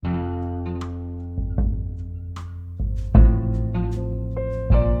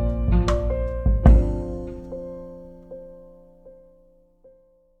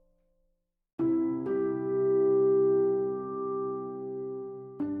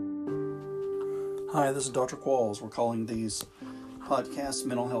Hi, this is Dr. Qualls. We're calling these podcasts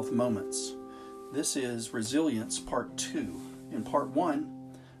Mental Health Moments. This is Resilience Part 2. In Part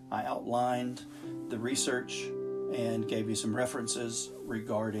 1, I outlined the research and gave you some references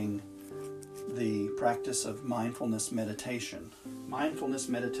regarding the practice of mindfulness meditation. Mindfulness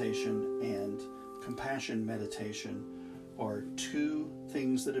meditation and compassion meditation are two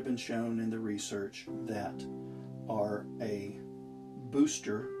things that have been shown in the research that are a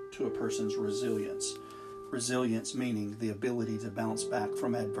booster to a person's resilience. Resilience meaning the ability to bounce back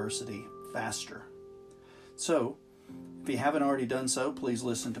from adversity faster. So, if you haven't already done so, please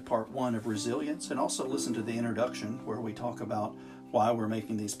listen to Part 1 of Resilience and also listen to the introduction where we talk about why we're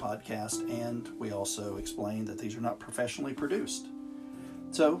making these podcasts, and we also explain that these are not professionally produced.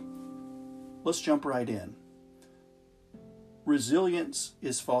 So, let's jump right in. Resilience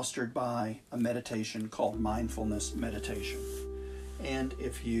is fostered by a meditation called mindfulness meditation. And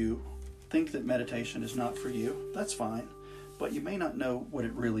if you think that meditation is not for you, that's fine, but you may not know what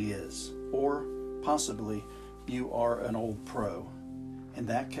it really is, or possibly you are an old pro. In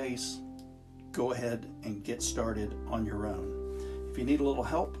that case, go ahead and get started on your own. If you need a little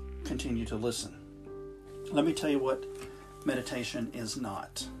help, continue to listen. Let me tell you what meditation is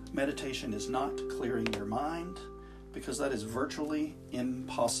not. Meditation is not clearing your mind, because that is virtually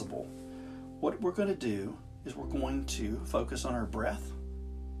impossible. What we're going to do is we're going to focus on our breath.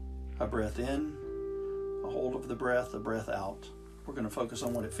 A breath in, a hold of the breath, a breath out. We're going to focus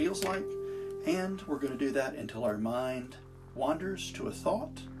on what it feels like, and we're going to do that until our mind wanders to a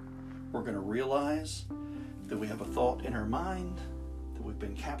thought. We're going to realize that we have a thought in our mind, that we've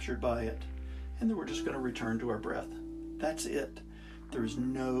been captured by it, and then we're just going to return to our breath. That's it. There is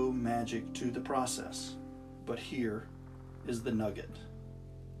no magic to the process. But here is the nugget.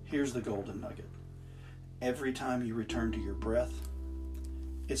 Here's the golden nugget. Every time you return to your breath,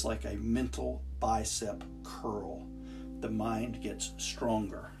 it's like a mental bicep curl. The mind gets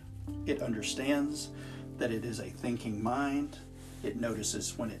stronger. It understands that it is a thinking mind. It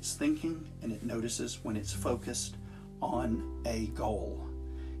notices when it's thinking, and it notices when it's focused on a goal.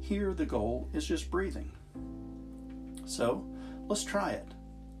 Here, the goal is just breathing. So, let's try it.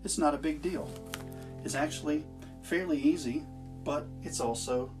 It's not a big deal. It's actually fairly easy, but it's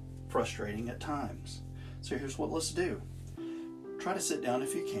also frustrating at times. So here's what let's do. Try to sit down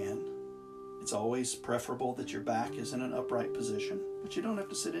if you can. It's always preferable that your back is in an upright position, but you don't have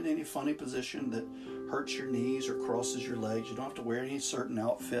to sit in any funny position that hurts your knees or crosses your legs. You don't have to wear any certain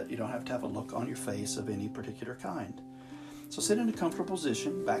outfit. You don't have to have a look on your face of any particular kind. So sit in a comfortable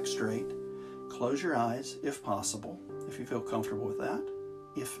position, back straight. Close your eyes if possible, if you feel comfortable with that.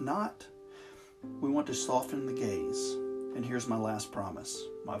 If not, we want to soften the gaze. And here's my last promise.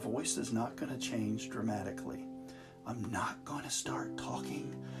 My voice is not going to change dramatically. I'm not going to start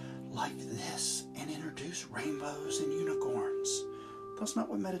talking like this and introduce rainbows and unicorns. That's not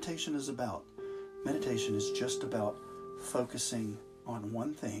what meditation is about. Meditation is just about focusing on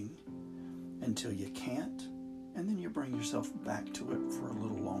one thing until you can't, and then you bring yourself back to it for a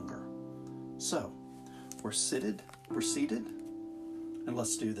little longer. So, we're seated, and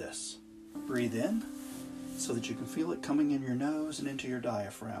let's do this. Breathe in so that you can feel it coming in your nose and into your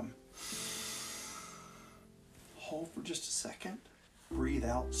diaphragm. Hold for just a second. Breathe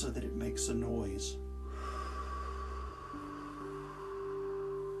out so that it makes a noise.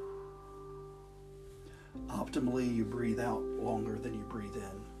 Optimally, you breathe out longer than you breathe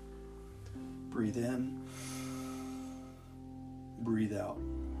in. Breathe in. Breathe out.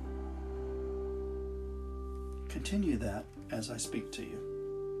 Continue that as I speak to you.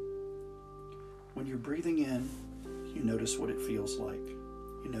 When you're breathing in, you notice what it feels like.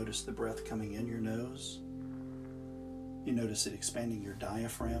 You notice the breath coming in your nose. You notice it expanding your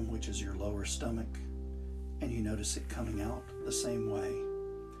diaphragm, which is your lower stomach. And you notice it coming out the same way.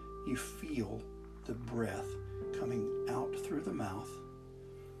 You feel the breath coming out through the mouth.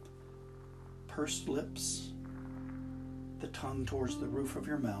 Pursed lips, the tongue towards the roof of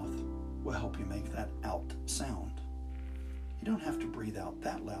your mouth will help you make that out sound. You don't have to breathe out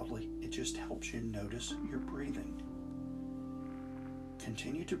that loudly. It just helps you notice your breathing.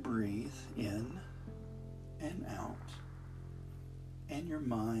 Continue to breathe in and out, and your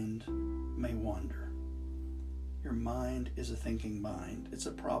mind may wander. Your mind is a thinking mind. It's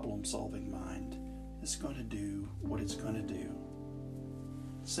a problem-solving mind. It's going to do what it's going to do.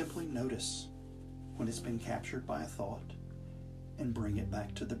 Simply notice when it's been captured by a thought and bring it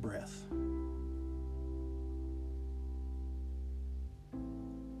back to the breath.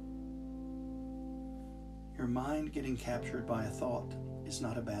 Your mind getting captured by a thought is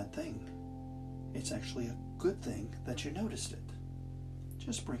not a bad thing. It's actually a good thing that you noticed it.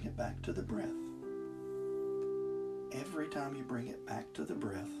 Just bring it back to the breath. every time you bring it back to the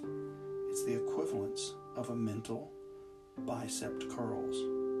breath, it's the equivalence of a mental bicep curls.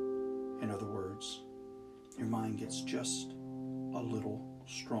 In other words, your mind gets just a little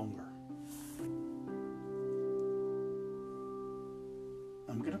stronger.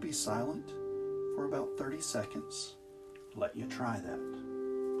 I'm going to be silent for about 30 seconds. Let you try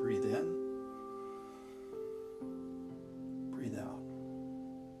that. Breathe in. Breathe out.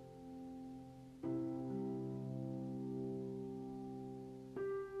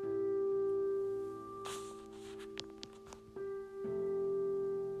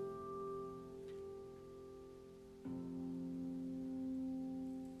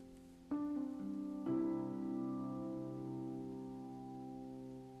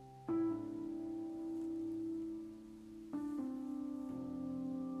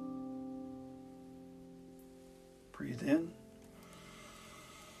 Breathe in.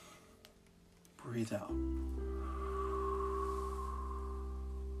 Breathe out.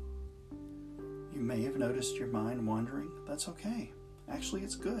 You may have noticed your mind wandering. That's okay. Actually,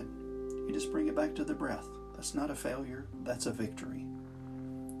 it's good. You just bring it back to the breath. That's not a failure. That's a victory.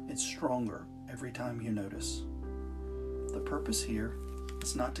 It's stronger every time you notice. The purpose here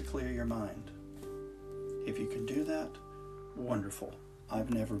is not to clear your mind. If you can do that, wonderful. I've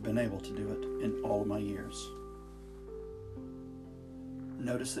never been able to do it in all of my years.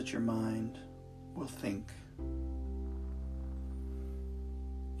 Notice that your mind will think.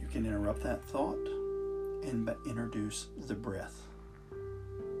 You can interrupt that thought and introduce the breath.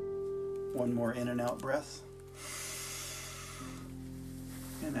 One more in and out breath.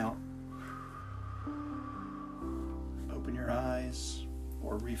 And out. Open your eyes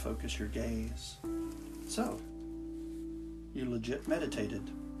or refocus your gaze. So, you legit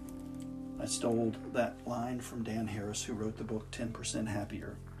meditated. I stole that line from Dan Harris, who wrote the book 10%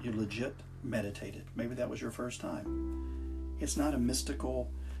 Happier. You legit meditated. Maybe that was your first time. It's not a mystical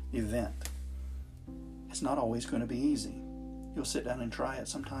event. It's not always going to be easy. You'll sit down and try it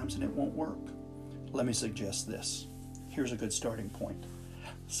sometimes and it won't work. Let me suggest this. Here's a good starting point.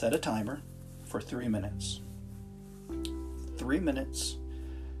 Set a timer for 3 minutes. 3 minutes,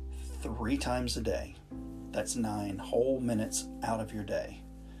 3 times a day. That's 9 whole minutes out of your day.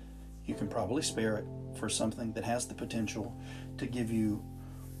 You can probably spare it for something that has the potential to give you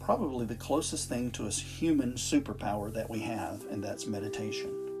probably the closest thing to a human superpower that we have, and that's meditation.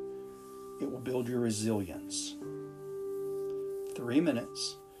 It will build your resilience. 3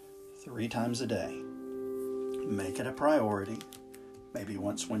 minutes, 3 times a day. Make it a priority. Maybe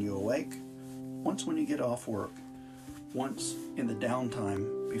once when you awake, once when you get off work, once in the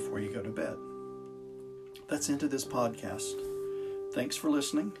downtime before you go to bed. That's into this podcast. Thanks for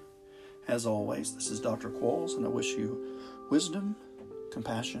listening. As always, this is Dr. Qualls, and I wish you wisdom,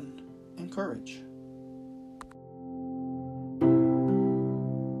 compassion, and courage.